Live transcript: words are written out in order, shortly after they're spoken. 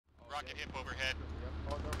rocket hip overhead.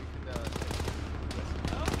 Oh no, we can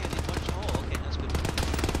Okay, they punched a hole. Okay, that's good.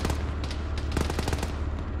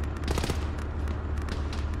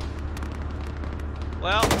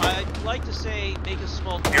 Well, I'd like to say make a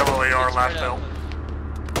small target. Yellow AR last out, belt.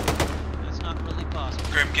 but that's not really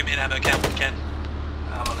possible. Grim, give me an ammo count if you can.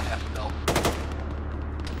 I'm on a half belt.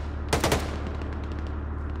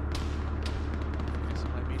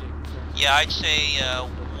 Yeah, I'd say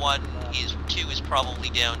 2 is probably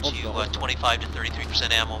down to 25 to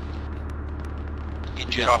 33% ammo. In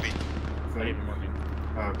general. Copy.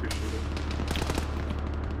 Appreciate it.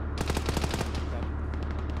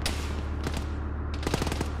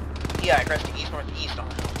 Yeah, cresting east northeast on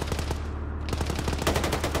the hill.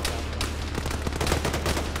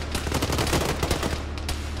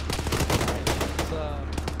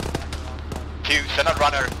 Two, send a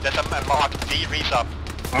runner. There's a mark D resub.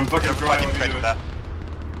 I'm fucking trying to Trade do with it. that.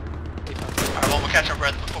 Alright, well, we'll catch our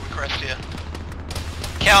breath before we crest here.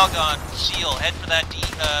 Calgon, Seal, head for that D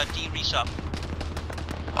resub.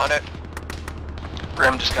 On it.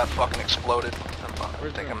 Grim just got fucking exploded. I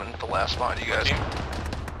think I'm in the last line, you guys.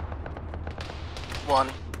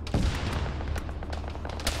 One.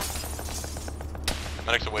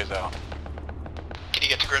 Medic's a ways out. Can you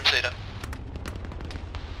get to Grim Zeta?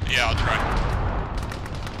 Yeah, I'll try.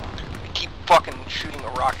 Keep fucking shooting the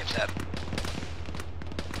rockets at him.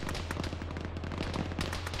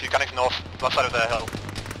 Two connects north side of the hill.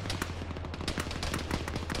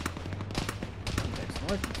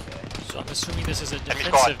 So I'm assuming this is a Enemy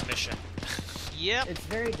defensive squad. mission. Yep. It's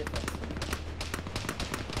very defensive.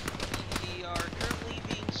 We are currently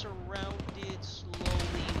being surrounded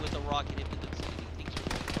slowly with a rocket hip in the city. Things are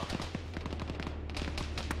going fine.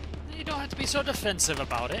 You don't have to be so defensive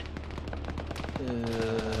about it.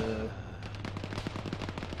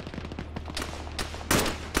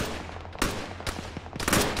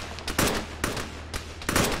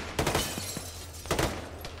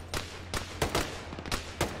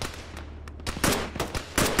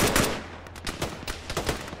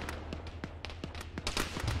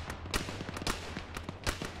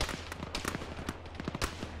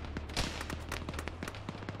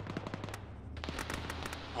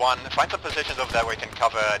 One, find some positions over there where you can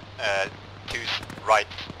cover two's right.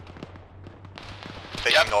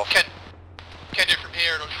 Facing north. Can do from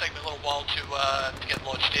here. It'll just take me a little while to get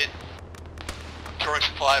lodged in. I'm drawing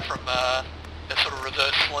some fire from that sort of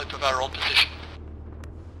reverse slope of our old position.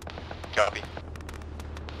 Copy.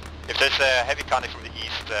 If there's a heavy contact from the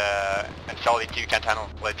east and Charlie 2 can't handle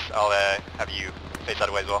it, I'll have you face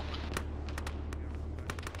that way as well.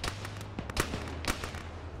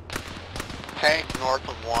 Tank north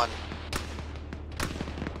of 1.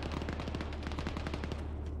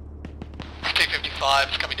 It's 255.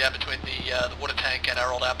 It's coming down between the water tank and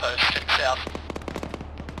our old outpost heading south.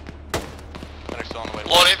 They're still on the way to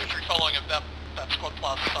A lot of infantry following of that squad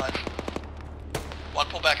plaza size. One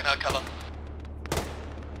pull back and hard cover.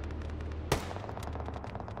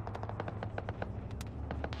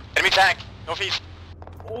 Enemy tank, northeast.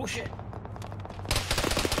 Oh shit.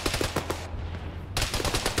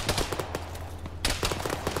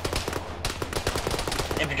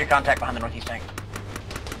 Infantry contact behind the northeast tank.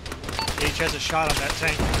 H has a shot on that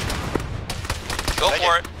tank. Go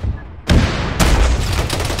for it.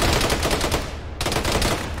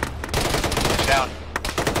 Down.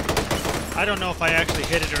 I don't know if I actually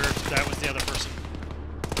hit it or if that was the other person.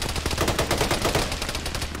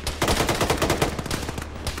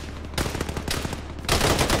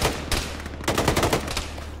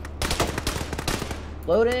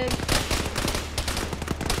 Loading.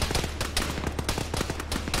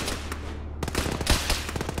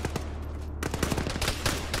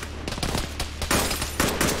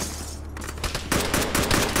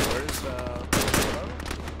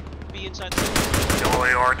 Be inside the... Yellow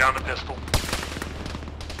AR down to pistol.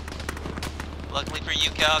 Luckily for you,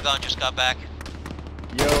 Calgon just got back.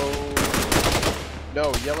 Yo.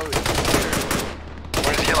 No, yellow is clear.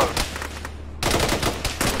 Where's yellow?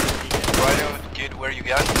 Right over, dude, where you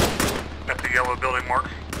got? At the yellow building mark.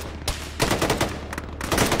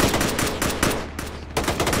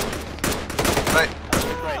 Right.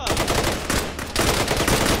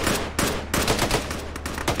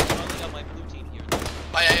 Only got my blue team here.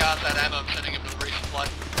 My AR's that ammo. I'm sending him to the resupply.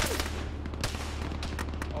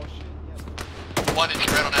 Oh shit, yes. 1 inch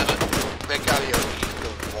red on ammo. Make out of your east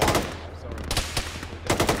of 1.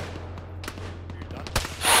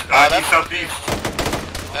 East southeast.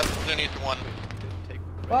 That's underneath the 1.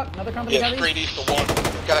 Fuck, another company Yeah, heavy? straight east of 1.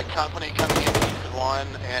 Got a company coming in east of 1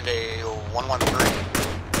 and a 113.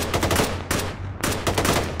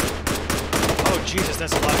 Oh Jesus,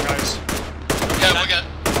 that's a lot of guys. Yeah, we got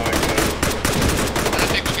Oh,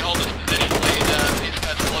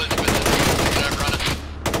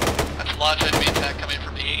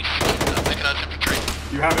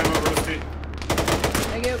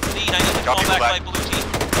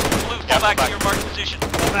 pull back to your marked position.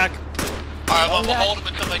 Pull back. Alright, well, we'll hold them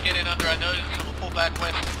until they get in under our noses, and we'll pull back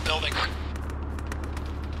west of the building.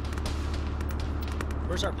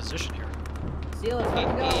 Where's our position here? Seal it, It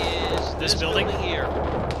fucking go. is This building? here.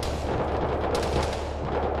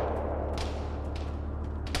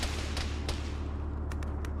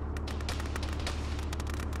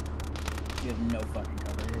 You have no fucking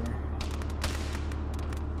cover here.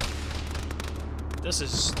 This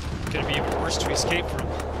is gonna be even worse to escape from.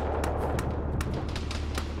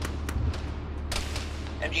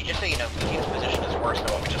 MG, just so you know, PG's position is worse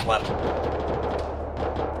than what we just left.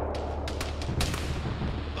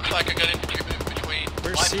 Looks like a good infantry move between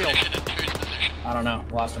Where's my Seal? position and 2's position. I don't know.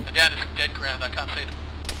 Lost him. And down is dead ground, I can't see them.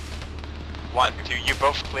 1, 2, you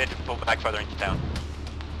both cleared to pull back further into town.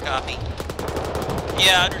 Copy.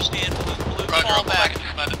 Yeah, I understand. Blue, Roger, fall I'll pull back back. and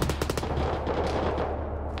dismount it.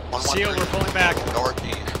 Seal, we're pulling back.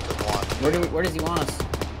 Northeast of 1. Where does he want us?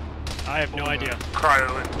 I have no idea.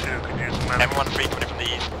 Cryo in 2 could use some medical. M13 coming from the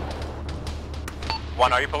east.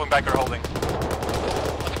 1, are you pulling back or holding?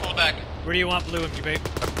 Let's pull back. Where do you want blue, MGB?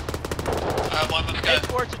 1, let's Head go.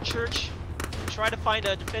 towards a church. Try to find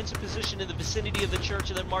a defensive position in the vicinity of the church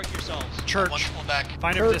and then mark yourselves. Church. 1, pull back.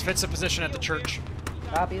 Find a Church. defensive position at the church.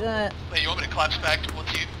 Copy that. Wait, you want me to collapse back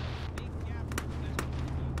towards you?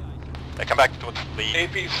 They come back towards the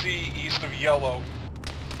APC east of yellow.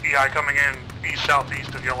 EI coming in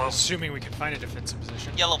east-southeast of yellow. Assuming we can find a defensive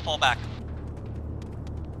position. Yellow, fall back.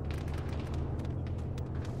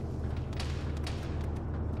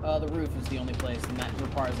 The roof is the only place, and that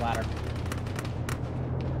requires ladder.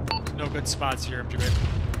 No good spots here, MGB.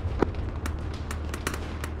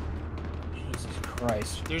 Jesus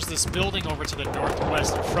Christ. There's this building over to the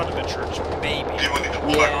northwest in front of the church, maybe. Anyone need to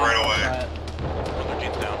Yeah, other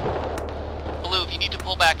jeans down. Blue, if you need to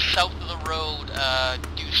pull back south of the road,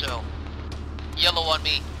 do so. Yellow on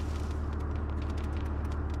me.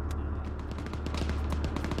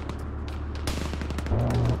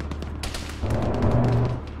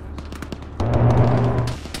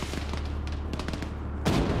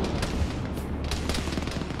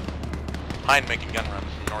 Hind making gun runs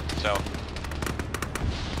from north to south.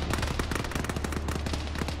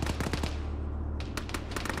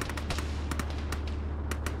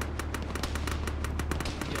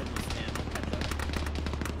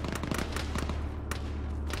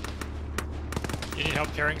 You need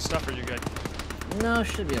help carrying stuff, or you good? No,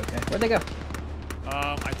 should be okay. Where'd they go?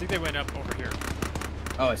 I think they went up over here.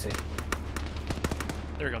 Oh, I see.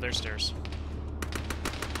 There we go, there's stairs.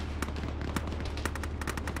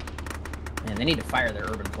 Man, they need to fire their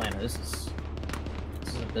urban planner. This is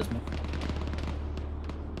abysmal.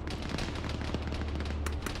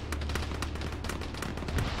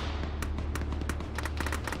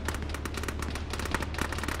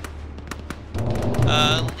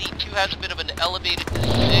 Lead 2 has a bit of an elevated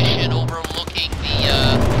position overlooking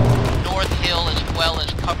the North Hill as well as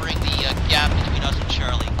covering the gap between us and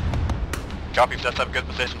Charlie. Copy, if that's a good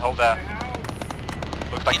position, hold that.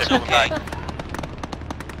 Looks like It's they're pulling okay. back.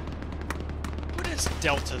 What is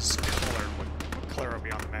Delta's color? What color are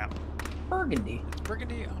we on the map? Burgundy.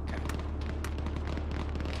 Burgundy? Okay.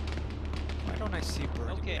 Why don't I see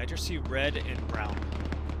burgundy? Okay. I just see red and brown.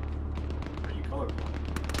 Are you colorblind?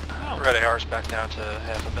 Oh. Red AR's back down to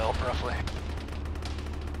half a belt, roughly.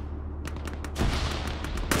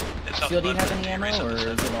 Seal, do you have any ammo, or is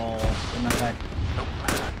it all in my pack? Nope.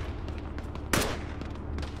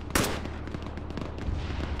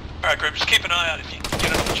 Alright, Grim, just keep an eye out if you get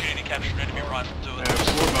an opportunity to capture an enemy rifle, do it.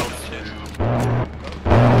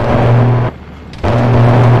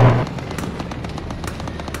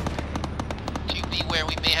 To beware,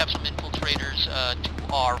 we may have some infiltrators to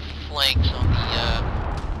our flanks on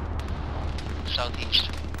the southeast.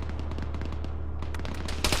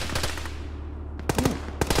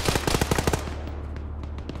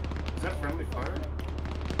 Is that friendly fire?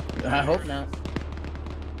 I hope not.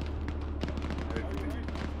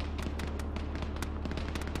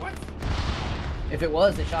 What? If it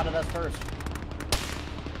was, they shot at us first.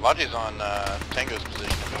 Logi's on Tango's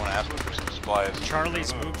position if you want to ask him for some supplies.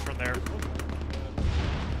 Charlie's moved from there.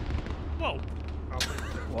 Whoa.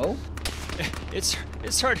 Whoa. It's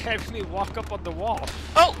hard having me walk up on the wall.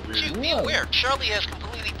 Oh, shoot, be Whoa. aware. Charlie has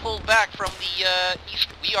completely pulled back from the east.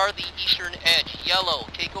 We are the eastern edge. Yellow,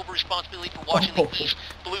 take over responsibility for watching the east.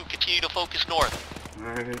 Blue, continue to focus north.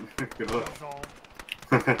 Alright, good luck.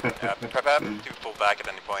 Yeah, prep to pull back at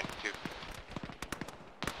any point. Too.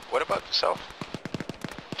 What about the south?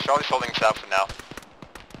 Charlie's holding south for now.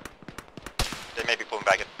 They may be pulling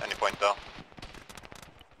back at any point though.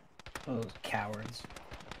 Those cowards.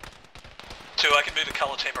 2, I can move the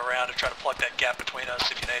color team around and try to plug that gap between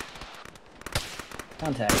us if you need.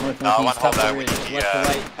 Contact. North, One northeast, hold top there, of we the need ridge, to left to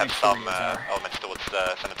right, have next some to the tower. elements towards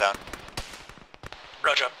center town.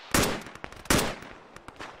 Roger.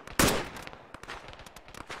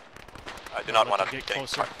 I do not want to get get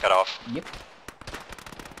closer. cut off. Yep.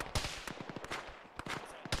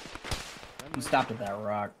 He stopped at that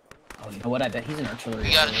rock. Oh, you know what? I bet he's an artillery.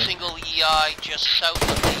 We got a artillery. single EI just south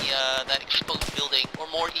of the that exposed building, or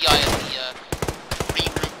more EI at the green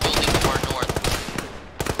roof building to our north.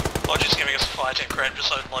 Lodge is giving us a fire tank credit,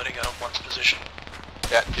 just unloading it on one's position.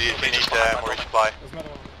 Yeah, do you Okay, need just behind my more building. resupply? There's another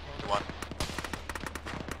one. One.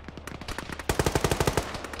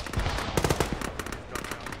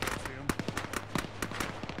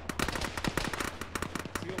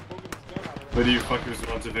 What do you fuckers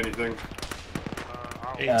want, if anything?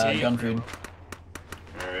 Gun food.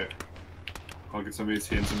 Alright. I'll get some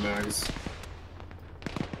AT and some mags.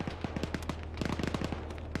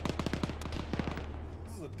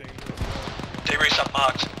 Degrees up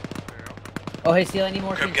marked. Oh, hey, Steel, I need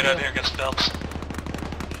more Group, food. get over here and get some belts.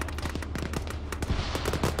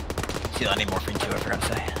 Steel, I need morphine too, I forgot to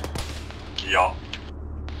say. Yeah.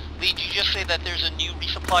 Lee, did you just say that there's a new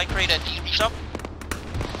resupply crate at D-Resup?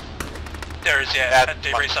 There is, yeah, At at my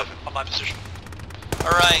Degrees up on my position.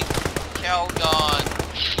 Alright, Calgon,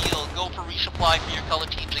 Shield, go for resupply for your color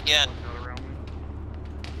teams again.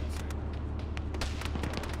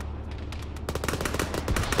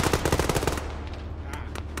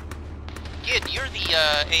 Kid, you're the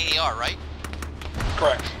AAR, right?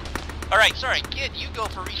 Correct. Alright, sorry, Kid, you go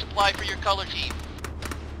for resupply for your color team.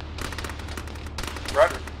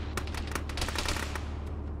 Roger.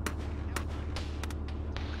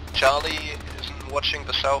 Charlie isn't watching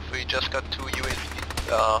the south. We just got 2 UAV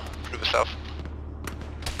through the south.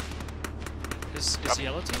 Is the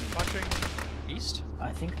yellow team watching east?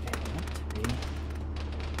 I think they want to be.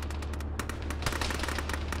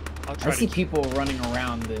 I'll try I see to people running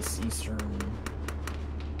around this eastern...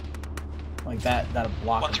 Like that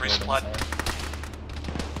block One's of buildings resupplied.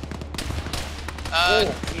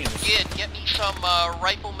 there. Kid, get me some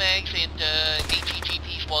rifle mags and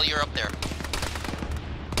ATGPs while you're up there.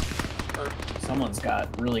 Someone's got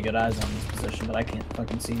really good eyes on this position, but I can't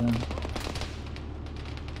fucking see them.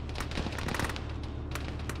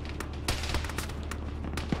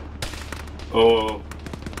 Oh.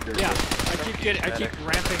 Yeah, I keep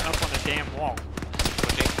ramping up on the damn wall.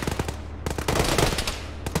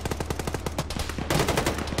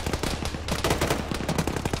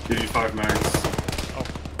 Give you 5 mags. Oh,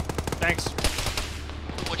 thanks.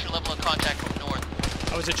 What's your level of contact from north?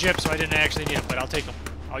 I was a gyp, so I didn't actually need them, but I'll take them.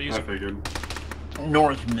 I'll use I them. figured.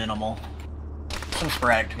 North minimal. Some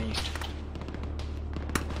sporadic to east.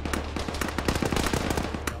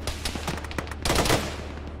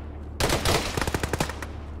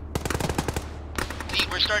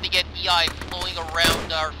 We're starting to get EI flowing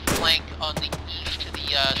around our flank on the east to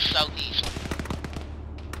the southeast.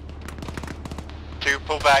 To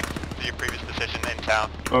pull back to your previous position in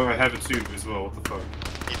town. Oh, I have it too as well. What the fuck?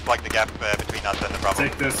 You plug the gap between us and the Bravo.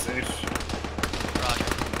 Take this, H. Roger.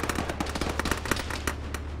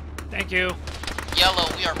 Thank you. Yellow,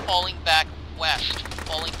 we are falling back west.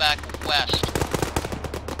 Falling back west.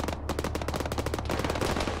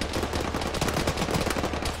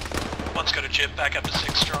 One's got a jib back up to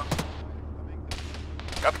 6 strong.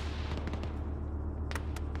 Yep.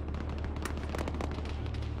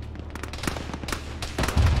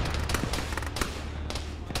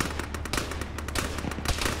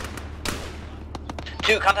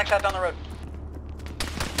 Two, contact out down the road.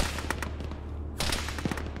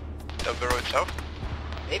 Of the road south.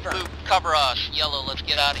 Blue, cover us. Yellow, let's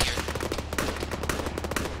get out of here.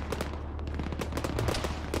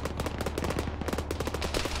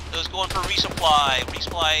 Those going for resupply.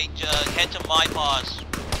 Resupply, head to my pause.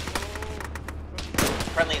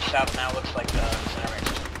 Friendly south now, looks like center range.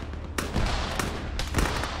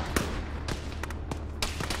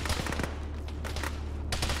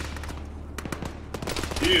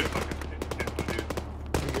 Dude,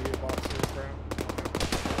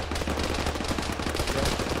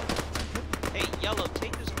 Hey, Yellow,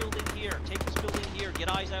 take this building here. Take this building here. Get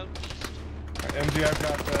eyes out east. MG, I've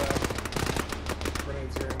got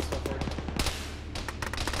grenades here and stuff for you.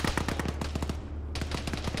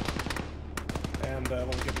 And let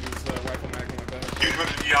me get these rifle mag in my bag. Huge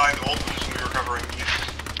bunch of DI in the old position we were covering east.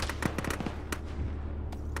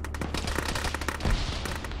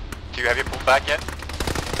 Do you have your pull back yet?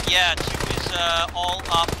 Yeah, 2 is all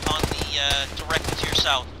up on the directed to your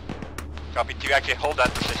south. Copy. 2 actually hold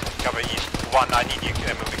that position. Cover east. 1, I need you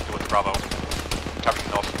moving towards Bravo. Covering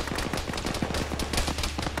north.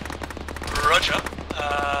 Roger.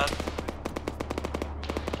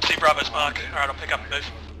 Bravo's mark. Alright, I'll pick up and move.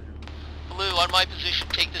 Blue, on my position,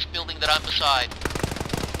 take this building that I'm beside.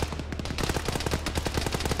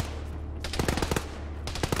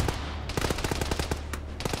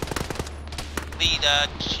 Lead,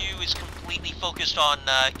 2 is completely focused on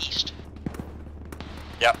east.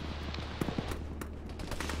 Yep.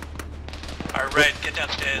 Alright, Red, get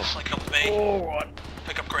downstairs, link up with me. Oh,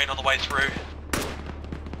 Pick up green on the way through.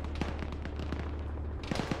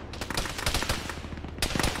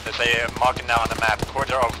 There's a marking now on the map,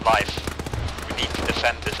 corridor of life. We need to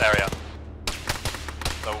defend this area.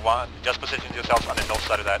 So one, just position yourself on the north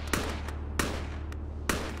side of that.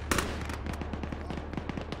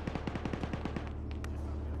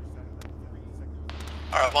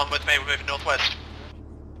 Alright, one with me, we're moving northwest.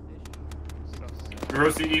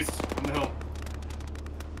 Rossi east on the hill.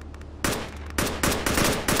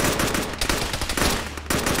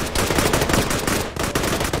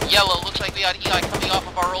 Yellow, looks like we got EI coming off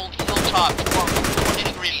of our old hilltop to our 20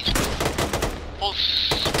 degrees. Full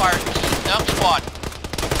fire, down squad.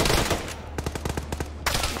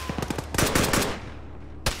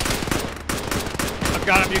 I've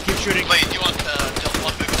got him, you keep shooting. Lee, do you want Delta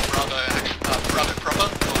 1 moving to Bravo proper,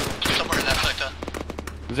 or somewhere in that sector?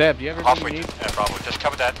 Zeb, do you ever Halfway need? to Bravo, just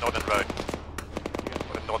cover that northern road.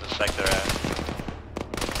 Or the northern sector.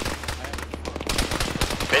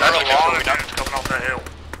 Basically, just so we don't... coming off that hill.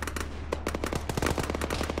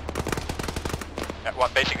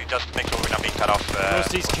 basically just make sure we're not being cut off.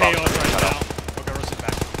 Rossi's KO'd right now. Okay, Rossi's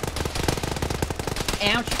back.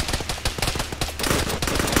 ouch.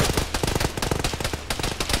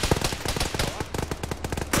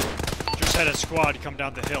 Just had a squad come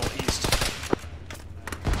down the hill east.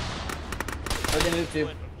 Where'd they move to?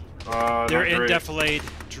 They're in great. defilade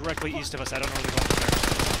directly east of us. I don't know where they're going from there.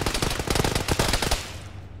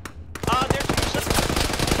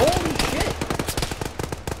 Holy shit!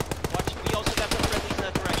 Watch, we also got some friendlies in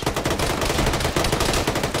that direction.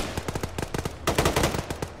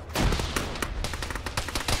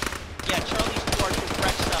 Yeah, Charlie's towards the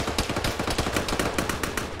correct stuff.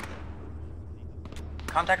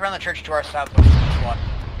 Contact around the church to our south. Squad.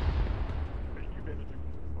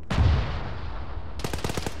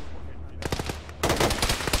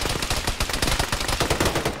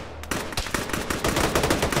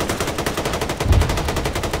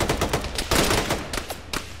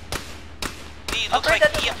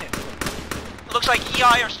 Looks like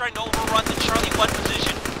EI are starting to overrun the Charlie 1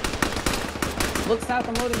 position. Look south,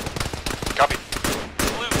 I'm loading. Copy.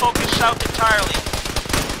 Blue, focus south entirely.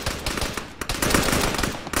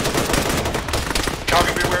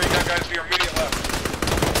 Copy, beware, you got guys to your immediate left.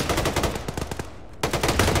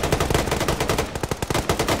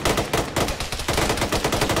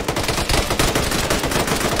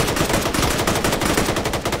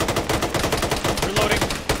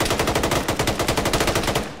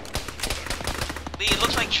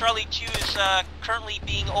 Charlie 2 is currently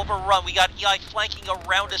being overrun. We got EI flanking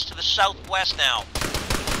around us to the southwest now.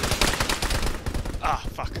 Ah,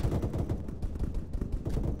 fuck.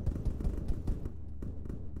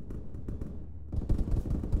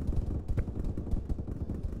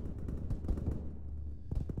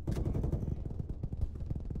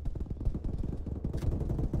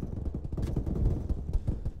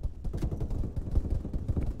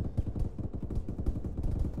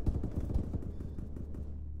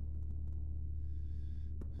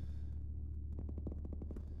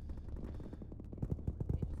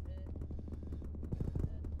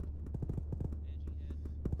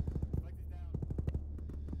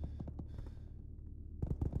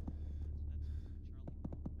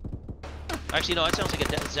 Actually, no, that sounds like a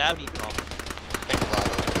Zabby problem.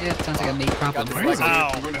 Yeah, it sounds like a me problem.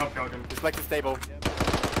 Ow. It's like the stable.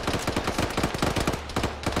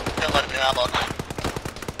 Can't let him in ammo.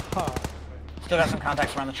 Still got some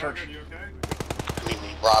contacts around the church. We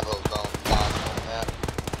need Bravo's on that.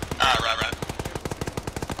 Right.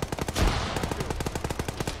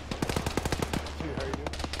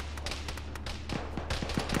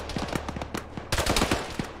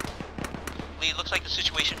 Lee, it looks like the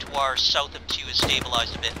situation to our south of 2 is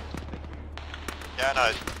stabilized a bit. Yeah, no,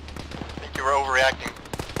 I think you were overreacting.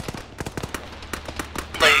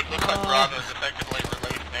 Lee, it looks like Bravo is effectively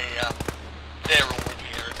releasing their role in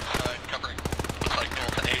here. It's covering, looks like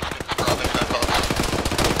north and east. It's Bravo's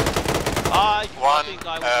One,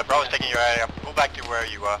 Bravo's taking your area. Go back to where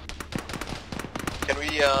you are. Can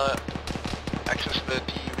we access the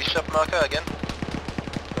resub marker again?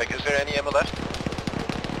 Like, is there any ammo left?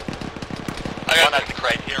 I got one at the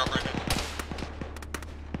crate here, I'm ready.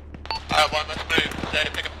 Alright, one, let's move. Stay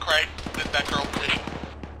to pick up the crate, then back to our own position.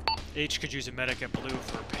 H could use a medic at blue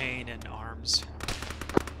for pain and arms.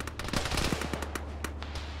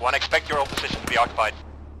 One, expect your old position to be occupied.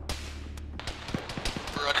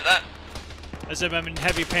 Roger that. As if I'm in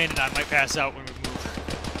heavy pain and I might pass out when we move.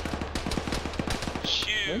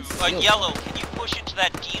 Yellow, can you push into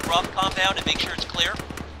that D rough compound and make sure it's clear?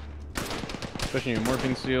 Pushing your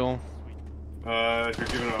morphine seal. If you're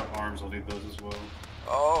giving out arms, I'll need those as well.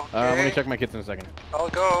 Oh, okay. Let me check my kits in a second. I'll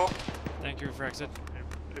go. Thank you for exit.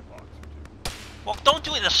 Well, don't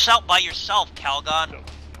do it assault by yourself, Calgon.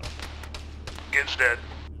 Gid's dead.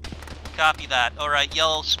 Copy that. Alright,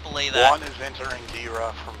 Yellow, spillay that. One is entering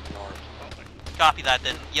D-Rough from the north. Copy that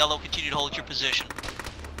then. Yellow, continue to hold your position.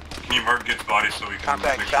 Can you mark Gid's body so we can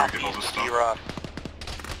Contact make sure we get all this southeast stuff? D-Rough.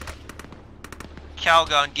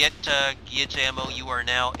 Calgon, get Gid's ammo. You are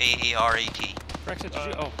now AARAT. Brexit, did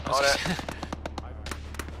you? Oh, On it.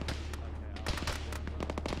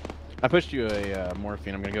 I pushed you a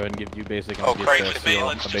morphine. I'm gonna go ahead and give you basic and Oh, get great. Seal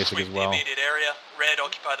Let's a just basic sweep as the well. immediate area. Red,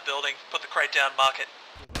 occupy the building. Put the crate down, mark it.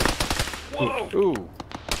 Whoa! Ooh,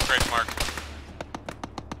 Crate mark.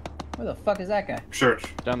 Where the fuck is that guy? Church.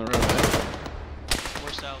 down the road. Right?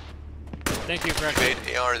 We're south. Thank you for exit.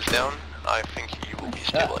 Great, AR is down. I think you will be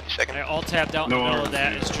stable any second. I all tapped out in No the middle of arms,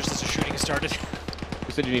 that. dude. It's just as the shooting started.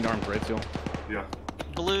 You said you need arms, right, Seal? Yeah.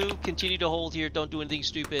 Blue, continue to hold here. Don't do anything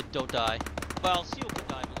stupid. Don't die. Well, Seal can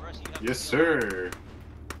die, but the rest of you have Yes, to go. sir.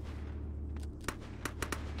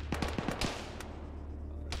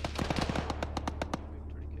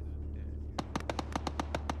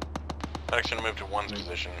 Medic's gonna move to one's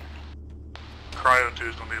position. Cryo 2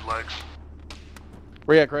 is gonna need legs.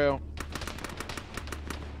 Where you at, Cryo?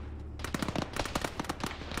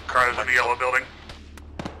 Cryo's in the yellow building.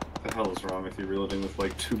 What the hell is wrong with you reloading with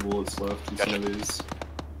like 2 bullets left in some of these?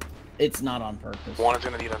 It's not on purpose. One is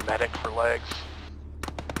gonna need a medic for legs.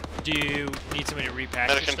 Do you need somebody to repack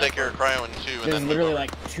Medic your can take stuff? care of cryo in 2 and There's then literally move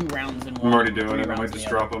over. like 2 rounds in one. I'm already doing 3 it. I rounds might in just the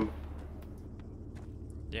drop them.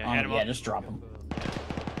 Yeah, hand him yeah, up. just drop them.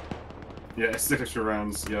 Yeah, 6 extra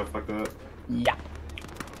rounds. Yeah, fuck that. Yeah.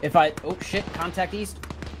 If I... Oh, shit. Contact east.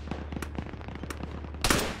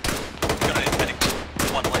 Gonna hit medic.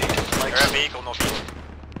 One leg. They're at vehicle northeast.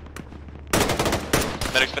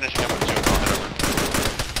 Medic's finishing up with 2 and I'll head over.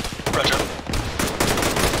 Roger.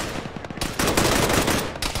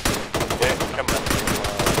 Yeah, coming up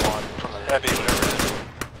from, one from the heavy, whatever it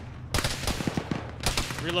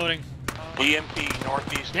is. Reloading. EMP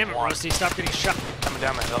northeast. Damn it, one. Rusty, stop getting shot. Coming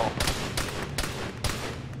down the hill.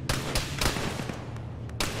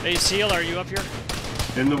 Hey, Seal, are you up here?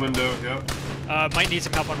 In the window, yep. Might need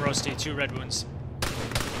some help on Roasty. 2 red wounds.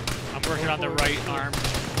 I'm working on the right arm.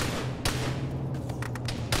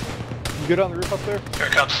 You good on the roof up there? Here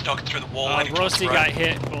it comes, stalking through the wall. heading towards Roasty the got right.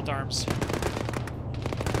 hit, both arms.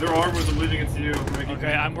 Their arm was leading it to you.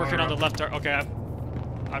 Okay, I'm working on the left arm. Okay,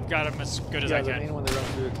 I've got him as good as I the can. main one they run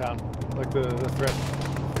through the town. Like the threat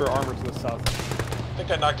for armor to the south. I think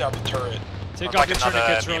I knocked out the turret. Take I'll off your take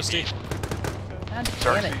another tourniquets, BMP. Roasty. God damn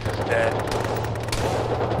Cersei it. is dead.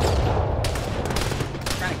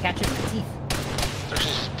 Trying to catch it in my teeth.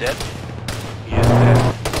 Cersei's dead. He is dead.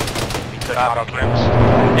 He took out Grims.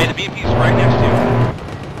 Hey, the BMP is right next to you.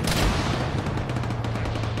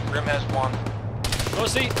 Grim has one.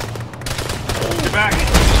 Roasty! Get back!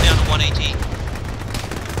 He's down to 118.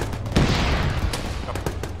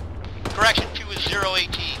 Correction, 2 is 0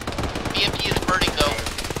 AT. BMP is burning though.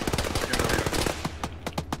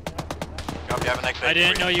 Copy, have an exit. I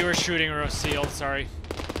didn't know you were shooting, Seal. Sorry.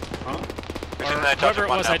 Huh? There's Or in that whoever it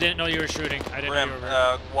one was, now. I didn't know you were shooting. I didn't Grim, know you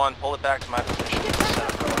were. one, pull it back to my position.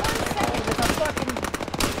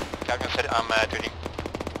 Captain said I'm tweeting.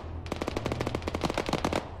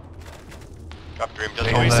 Copy, Dream, just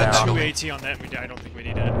We hold wasted that. 2 AT on that. I don't think we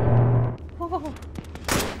needed it.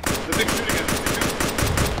 The thing's shooting at us.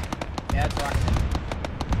 Yeah, it's rocking.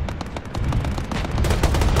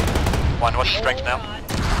 One, what's the strength now?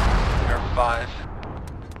 You're 5.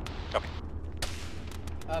 Copy.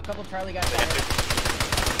 A couple Charlie guys They got hit hit.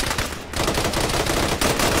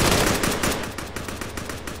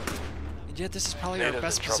 2. And yet, this is probably our Natives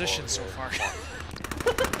best in trouble position so over far.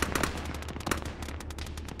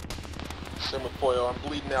 Same with Poyo. I'm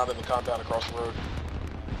bleeding out in the compound across the road.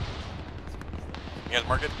 You guys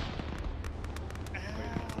mark it?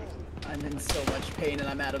 I'm in so much pain and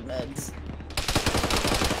I'm out of meds.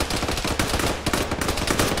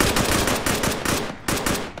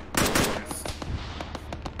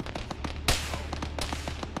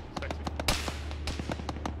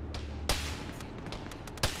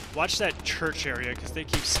 Watch that church area, because they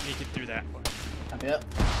keep sneaking through that. Yep.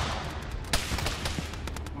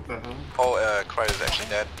 What the hell? Oh, Cryo's actually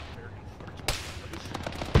dead.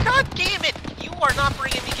 God damn it! You are not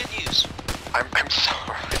bringing me good news. I'm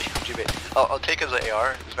sorry. I'll take as an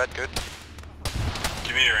AR. Is that good?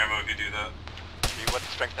 Give me your ammo if you do that. What's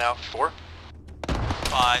the strength now? 4?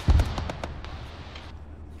 5.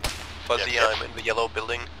 Fuzzy, Yes, I'm in the yellow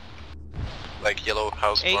building. Like yellow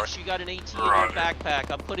house mark. H, you got an 18 in your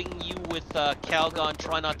backpack. I'm putting you with Calgon.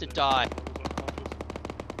 Try not to die.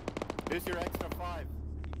 Here's your extra 5.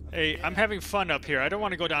 Hey, I'm having fun up here. I don't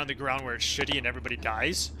want to go down to the ground where it's shitty and everybody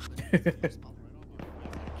dies.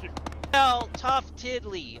 Well, tough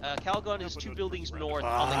tiddly. Calgon is 2 buildings north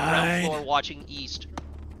on the ground floor watching east.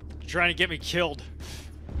 You're trying to get me killed.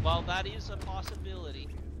 Well, that is a possibility.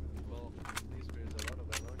 Well, at least there's a lot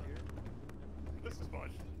of ammo here. This is fun.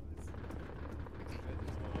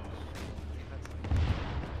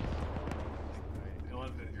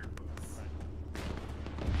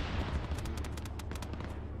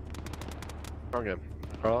 Okay.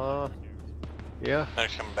 Yeah.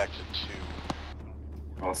 Next coming back to 2.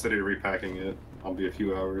 I'll sit here repacking it. I'll be a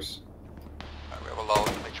few hours. Alright, we have a lull.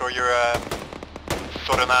 Make sure you're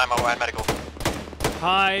sort of ammo and medical.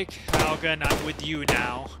 Hi, Calgon. I'm with you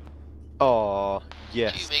now. Oh, Do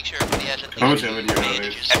yes. you make sure everybody has How much ammo do you have,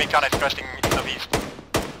 bandages? Enemy contact trusting northeast.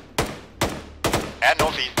 And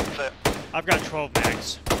northeast. I've got 12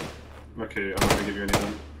 mags. Okay, I'm not gonna give you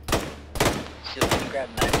anything. So you can grab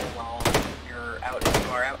medical while you're out if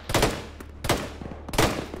you are out.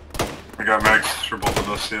 I got mags for both of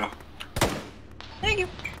us, yeah. Thank you.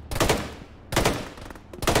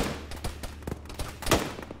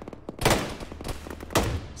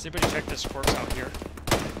 Does anybody check this corpse out here?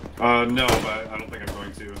 No, but I don't think I'm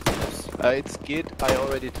going to. It's Gid. I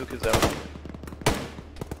already took his out.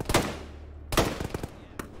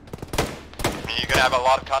 You're gonna have a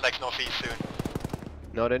lot of contacts northeast soon.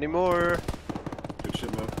 Not anymore. Good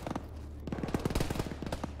shit, man.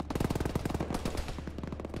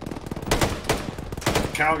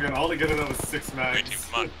 Calgon, all together that was 6 mags.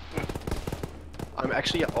 I'm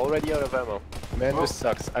actually already out of ammo. Man, this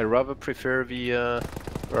sucks. I rather prefer the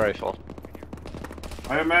rifle.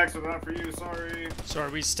 I have mags, but not for you, sorry. So are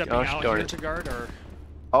we stepping Gosh out darn here it. to guard, or?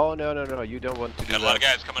 Oh, no, you don't want to do Got that. a lot of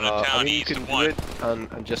guys coming to town I mean, you east can of do 1. it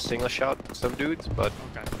and just single shot some dudes, but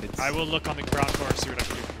Okay. it's... I will look on the ground floor and see what I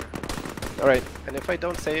can do here. Alright, and if I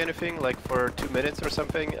don't say anything, like for 2 minutes or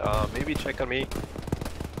something, maybe check on me.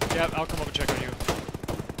 Yeah, I'll come up and check on you.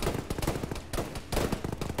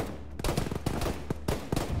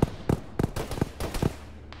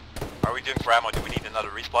 Are we doing for ammo? Do we need another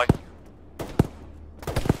resupply?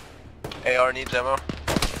 AR needs ammo.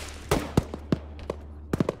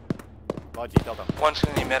 One's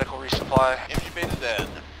gonna need medical resupply. Incubator dead.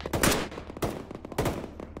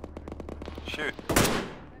 Shoot.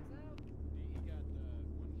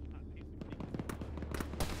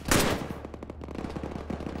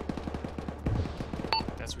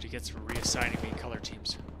 That's what he gets for reassigning me color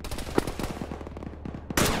teams.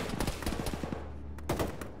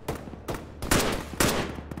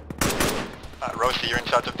 Roasty, you're in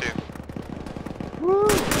charge of 2. Woo!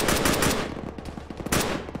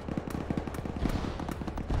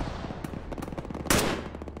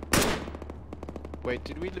 Wait,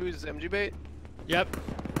 did we lose MG bait? Yep.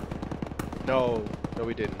 No,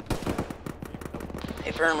 we didn't.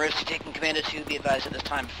 Hey, Firm Roasty taking command of 2, be advised at this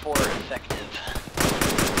time 4 effective.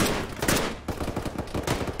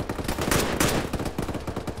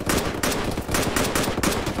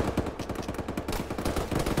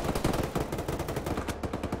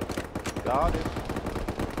 Got it.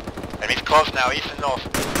 Enemy's close now, east and north.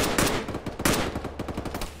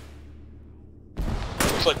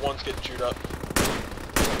 Looks like one's getting chewed up.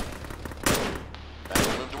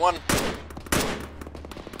 Moved to 1.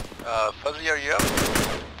 Fuzzy, are you up?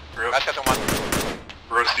 I've got the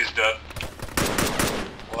 1. Roasty's dead.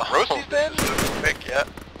 Well, Roasty's dead? Quick, yeah.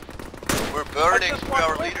 We're burning through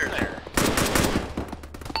our leaders.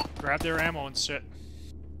 Grab their ammo and shit.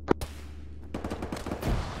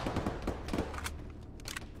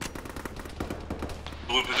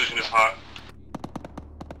 Blue position is hot.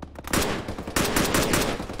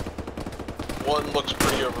 One looks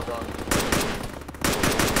pretty overdone.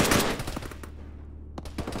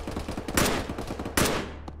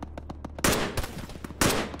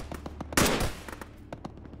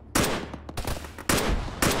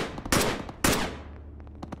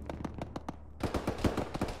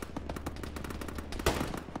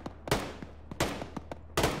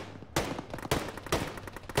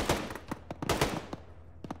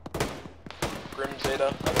 Grim Zeta,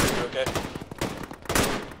 I think you're okay.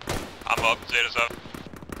 I'm up. Zeta's up.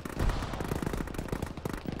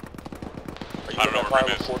 Are you I don't know in that where pile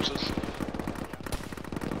Grim of is. corpses?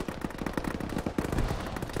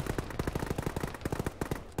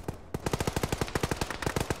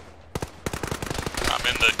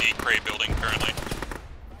 the D crate building currently.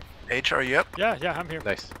 H, are you up? Yeah, I'm here.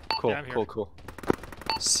 Nice. Cool, Yeah, I'm here. cool.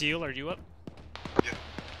 Seal, are you up? Yeah.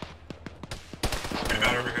 Pretty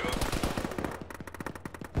bad over here though.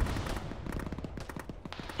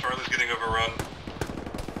 Charlie's getting overrun.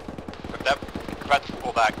 That, about to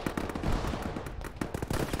pull back.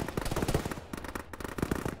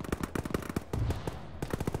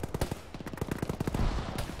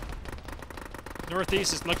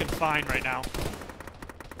 Northeast is looking fine right now.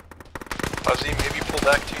 Fuzzy, maybe pull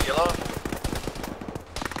back to yellow.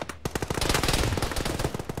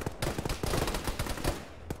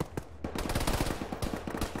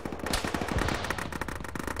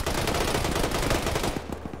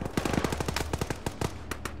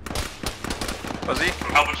 Fuzzy?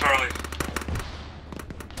 I'm helping Charlie.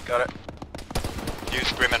 Got it. You,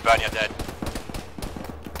 Grim and Vanya dead.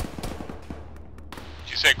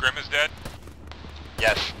 Did you say Grim is dead?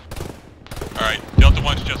 Yes. Alright, Delta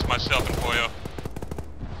 1's just myself and Poyo.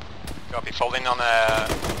 Copy, folding on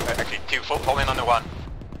actually 2, folding on the 1.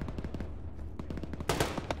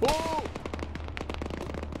 Whoa!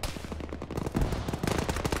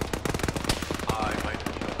 I might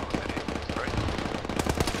be already. Sorry.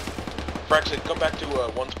 Brexit, come back to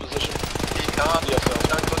one's position. Econ, Yes,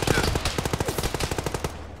 nine punches.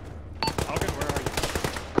 Algan, where are you?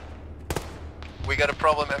 We got a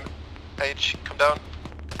problem, H, come down.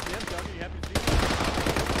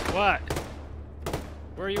 What?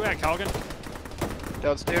 Where are you at, Calgan?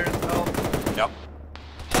 Downstairs, Al. Yep.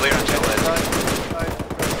 Clear until it.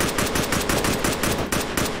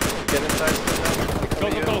 Get inside.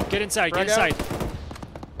 Go, get inside, get inside.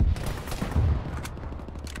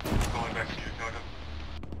 Going back to you, Calvin.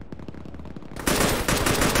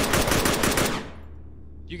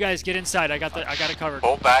 You guys get inside. I got it covered.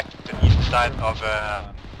 Pull back to the east side of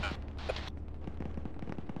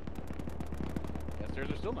Stairs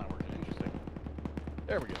are still not working. Interesting.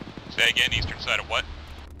 There we go. Say again, eastern side of what?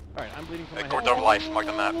 Alright, I'm bleeding from my head. corridor of life marked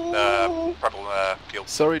on the map. Purple field.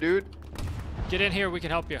 Sorry, dude. Get in here, we can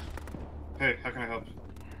help you. Hey, how can I help?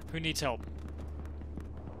 Who needs help?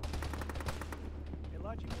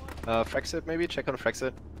 Frexit maybe? Check on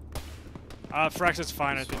Frexit. Frax is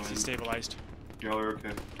fine, I It's think fine. he's stabilized. Y'all are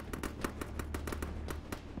okay.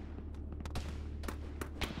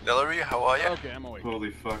 Valerie, how are you? Okay, I'm awake.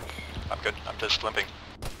 Holy fuck. I'm good, I'm just limping.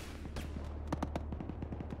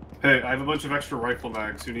 Hey, I have a bunch of extra rifle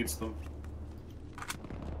mags. Who needs them?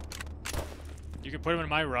 You can put them in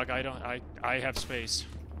my rug. I have space.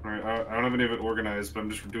 Alright, I don't have any of it organized, but I'm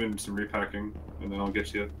just doing some repacking, and then I'll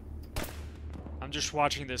get you. I'm just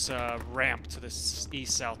watching this ramp to the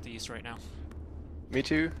east-southeast right now. Me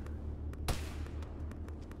too.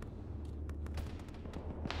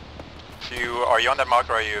 So are you on that mark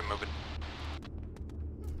or are you moving?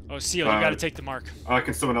 Oh, Seal, you gotta take the mark.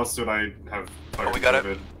 Can someone else do it? I have fire. Oh, we got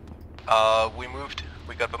it. COVID. We moved.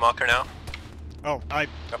 We got the marker now. Oh, I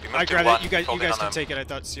Copy, move to grabbed 1, it. You guys folding on can them. take it. I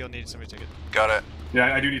thought Seal needed somebody to take it. Got it.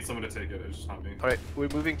 Yeah, I do need someone to take it. It's just not me. Alright, we're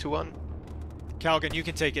moving to 1. Calgan, you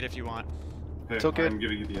can take it if you want. Hey, It's okay. I'm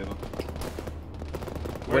giving you the ammo.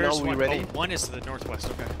 When Where's are we one? ready? Oh, 1 is to the northwest.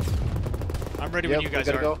 Okay. I'm ready Yep, when you guys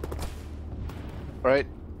we are. gotta go. Alright,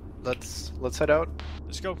 let's head out.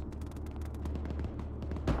 Let's go.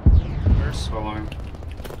 Where's? So long.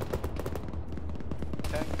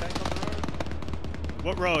 Tank on the road.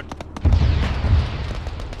 What road?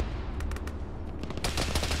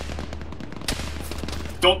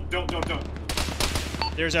 Don't.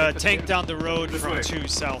 There's a tank down the road This from way. 2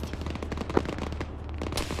 south.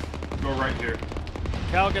 Go right here.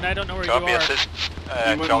 Calgan, I don't know where Copy, you are. assist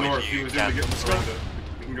He went Charlie north. if He you was able to can. get surrounded.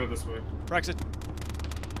 We can go this way. Brexit.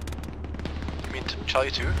 You mean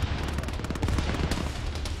Charlie 2?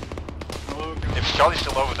 Hello, If Charlie's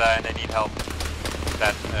still over there and they need help,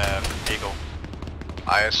 that vehicle.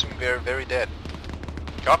 I assume they're very dead.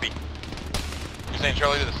 Copy. You're saying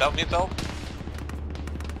Charlie to the south needs help?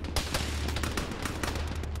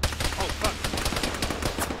 Oh, fuck.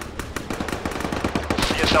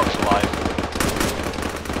 CSL's alive.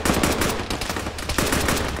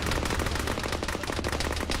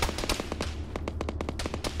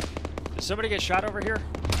 Did somebody get shot over here?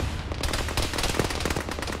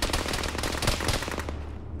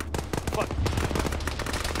 Fuck.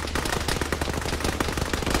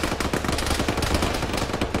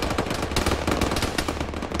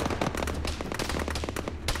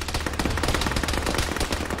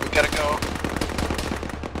 We gotta go.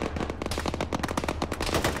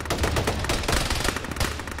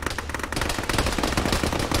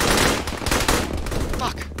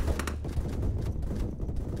 Fuck.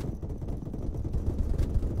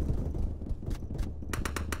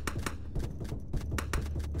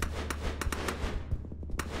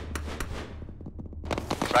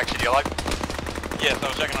 Raxy, do you alive? Yes, I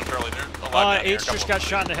was checking on Charlie. There's a lot down here. H just got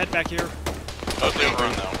shot in the head back here. Mostly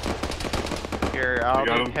overrun though. Here, I'll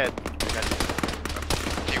got need him. head.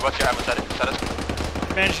 See, what's your ammo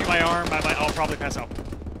status? Managing my arm, I'll probably pass out.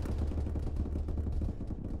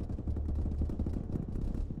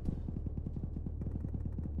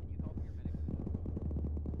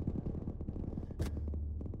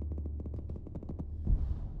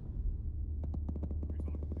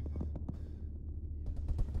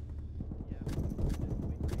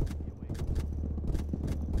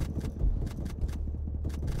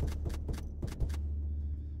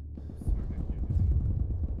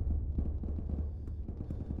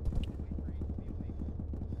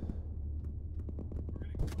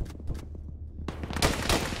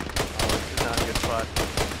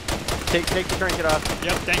 Take the tourniquet off.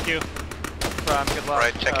 Yep, thank you. Good luck.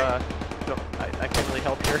 Alright, checking. I can't really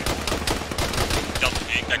help here. Delta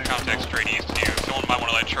 8, got contact straight east of you. Someone might want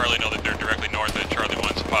to let Charlie know that they're directly north of Charlie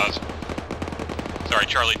 1's pause. Sorry,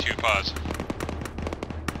 Charlie 2 pause.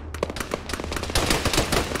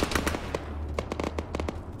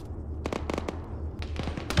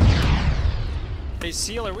 Hey,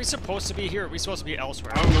 Seal, are we supposed to be here? Or are we supposed to be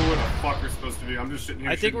elsewhere? I don't know where the fuck we're supposed to be. I'm just sitting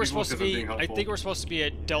here. I think we're shooting supposed to people 'cause be. I'm being I helpful. think we're supposed to be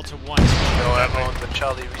at Delta 1. No ammo on the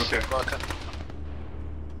Charlie reset marker.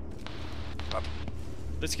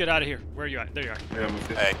 Let's get out of here. Where are you at? There you are. Yeah, I'm with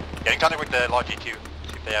you. Hey, get in contact with the Logi 2. See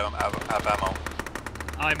if they have ammo.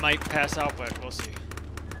 I might pass out, but we'll see.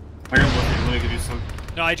 I got one. Let me give you some.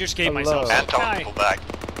 No, I just gave Hello. myself some. And tell people back.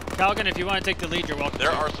 Calgan, if you want to take the lead, you're welcome.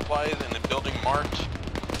 There are supplies in the building marked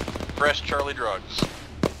fresh Charlie drugs.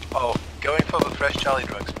 Oh, going for the fresh Charlie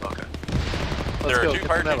drugs marker. There are go, 2 get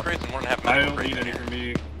fire the tank metal. crates and 1.5 I medical don't crates. need any from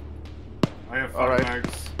me. I have 5 Alright.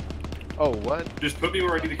 mags. Oh, what? Just put me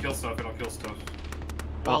where I need to kill stuff and I'll kill stuff.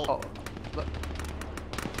 Well,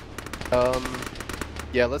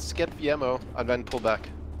 yeah, let's get the ammo and then pull back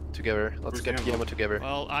together. Let's Where's get the the ammo? ammo together.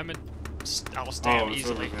 well, I'll Oh, stand it's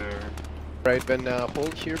easily. over there. Right, then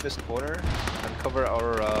hold here this corner and cover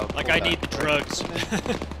our. Like pullback, I need the right? drugs.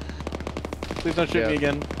 Please don't shoot me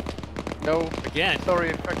again. No. Again.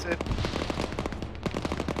 Sorry, fix it.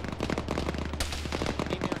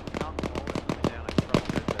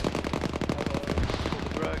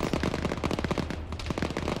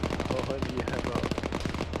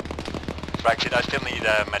 Raxy, I still need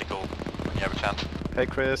medical when you have a chance. Hey,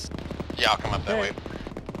 Chris. Yeah, I'll come up that way.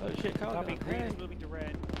 Oh shit, copy. Green is moving to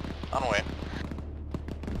red. On the way.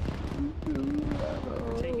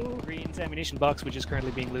 Taking Green's ammunition box, which is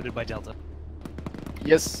currently being looted by Delta.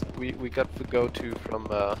 Yes, we got the go-to from.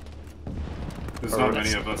 There's not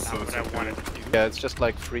many of us, so it's I okay. wanted to do. Yeah, it's just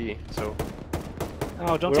like free. So.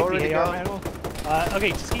 Oh, don't We're take already the AR gone. ammo.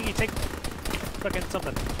 Okay, Ski, take fucking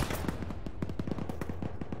something.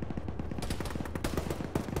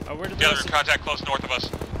 Oh, where did The the other rest of- contact close north of us.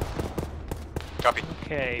 Copy.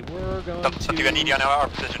 Okay, we're going Don't do an ED on our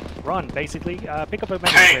position. run, basically. Pick up a medical crate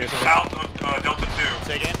Tank or something. south of Delta 2.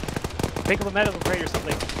 Say again? Pick up a medical crate or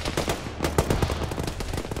something.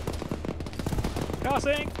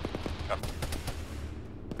 Crossing!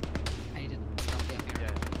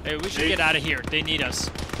 Hey, we should get out of here. They need us.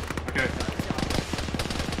 Okay.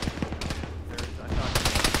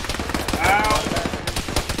 Ow!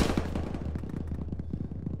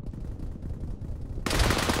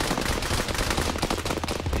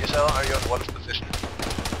 DSL, are you on one's position?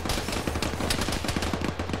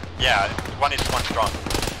 Yeah, one is one strong.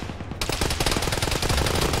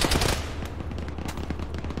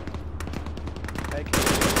 Hey, can you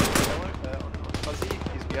on Fuzzy?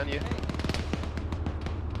 He's behind you.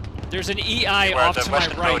 There's an EI Where off the to my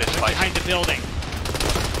Western right, road is right behind the building.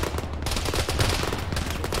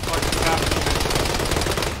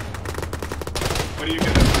 What are you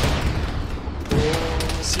gonna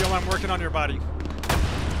Seal, I'm working on your body.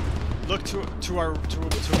 Look to my.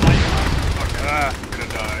 I'm gonna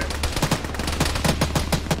die.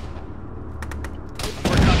 I'm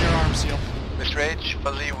working on your arm, Seal. Mr. H,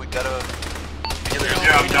 Fuzzy, we gotta...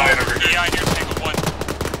 Yeah, I'm dying over here. EI near single 1.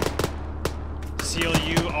 Seal,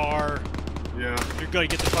 you are. Yeah. You're good.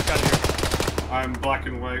 Get the fuck out of here. I'm black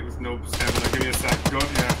and white with no stamina. Give me a sec. Go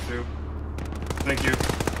if you have to. Thank you.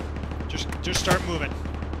 Just start moving.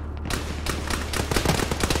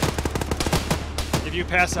 If you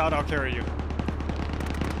pass out, I'll carry you.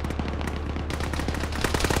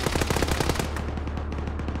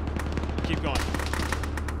 Keep going.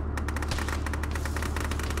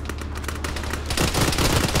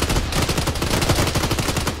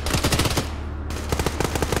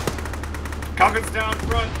 Calvin's down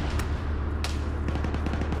front.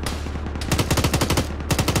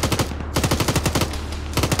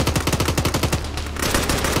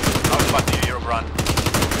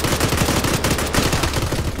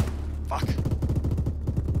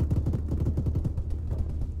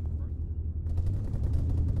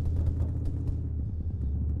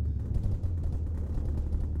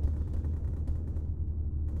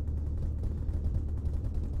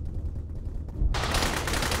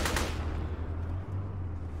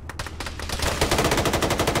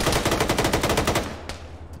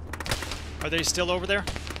 they still over there?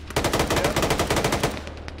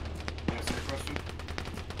 Answer your question.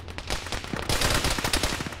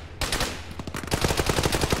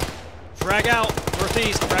 Frag out,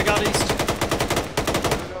 northeast, frag out east.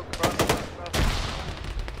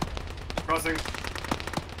 Crossing.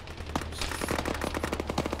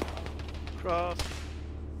 Cross.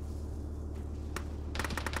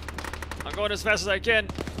 I'm going as fast as I can.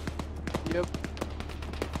 Yep.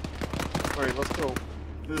 Alright, let's go.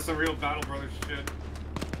 This is some real Battle Brothers shit.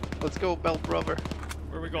 Let's go, Bell Brother.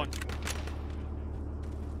 Where are we going?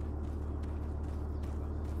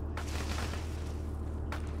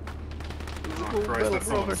 Oh Christ, that's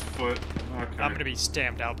someone's foot. Okay. I'm gonna be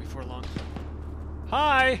stamped out before long.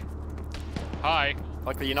 Hi! Hi.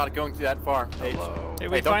 Luckily, you're not going that far. Hello. Hey,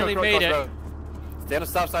 we don't finally go made it. road. Stay on the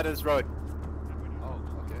south side of this road. Oh,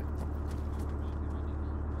 okay.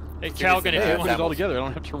 Hey, Calgan, if you want all together, I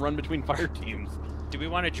don't have to run between fire teams. do we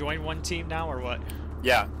want to join one team now or what?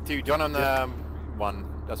 Yeah, two. Join on one.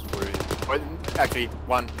 That's where. Actually,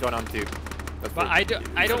 one. Join on two. That's But I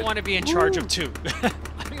don't want to be in charge of two.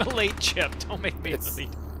 I'm a late chip. Don't make me the lead.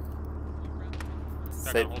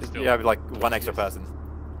 You have like one extra person.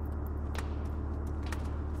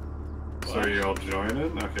 So are you all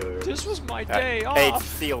joining? Okay, there it is. This was my day off. Hey,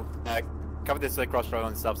 Seal. Cover this crossroad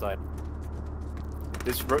on the south side.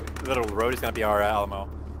 This little road is gonna be our Alamo.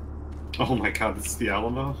 Oh my god, this is the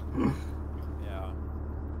Alamo? Yeah.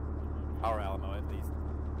 Our Alamo, at least.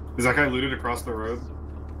 Is that guy looted across the road?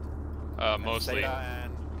 Mostly.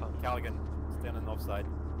 And Callaghan, stay on the north side.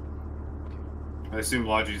 I assume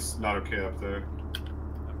Logi's not okay up there.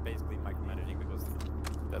 I'm basically micromanaging because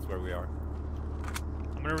that's where we are.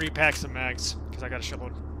 I'm gonna repack some mags because I got a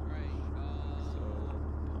shitload.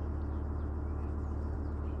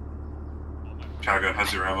 Calgon,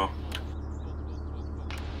 how's your ammo?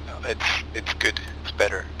 It's good. It's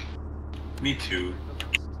better. Me too.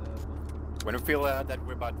 When we feel that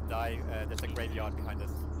we're about to die, there's a graveyard behind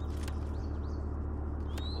us.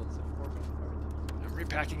 I'm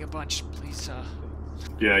repacking a bunch, please.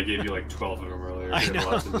 Yeah, I gave you like 12 of them earlier. I You had a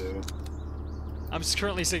lot to know. do. I'm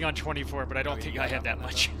currenting sitting on 24, but I don't think I had that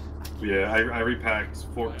much. Yeah, I repacked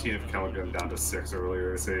 14 of Calgon down to 6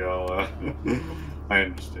 earlier, so y'all, I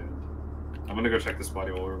understand. I'm gonna go check this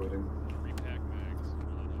body while we're waiting.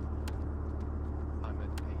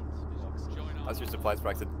 How's your supplies,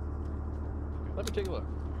 Braxton? Let me take a look.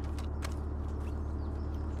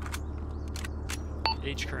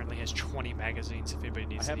 H currently has 20 magazines if anybody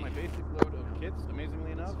needs I have any. my basic load of kits,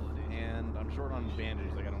 amazingly enough, and I'm short on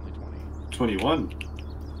bandages. I got only 20. 21.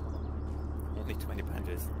 Only 20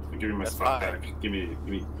 bandages. Give me my That's spot fine. back. Give me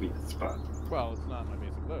the spot. Well, it's not my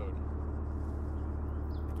basic load.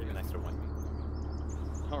 Give you an extra one.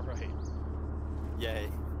 Alright. Yay.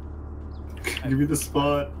 Give me the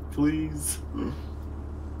spot, please.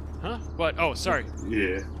 Huh? What? Oh, sorry.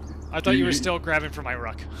 Yeah. I thought you were still grabbing for my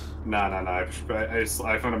ruck. Nah. I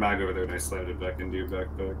found a mag over there and I slammed it back into your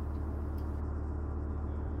backpack.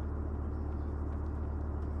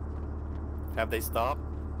 Have they stopped?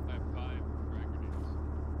 I have 5 frag grenades.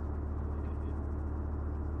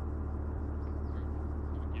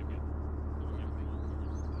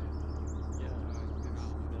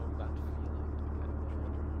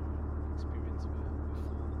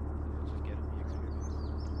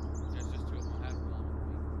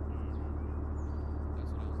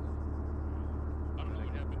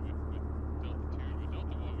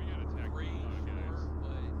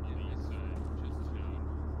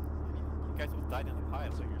 You guys all died in the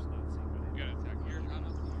pile. So you're not seeing. We got attacked here. I'm not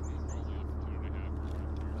probably up to 2.5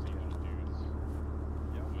 or 3 dudes.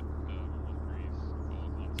 Yeah. With 1 freeze.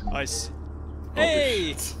 Nice. Oh,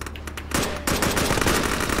 Hey! good shit.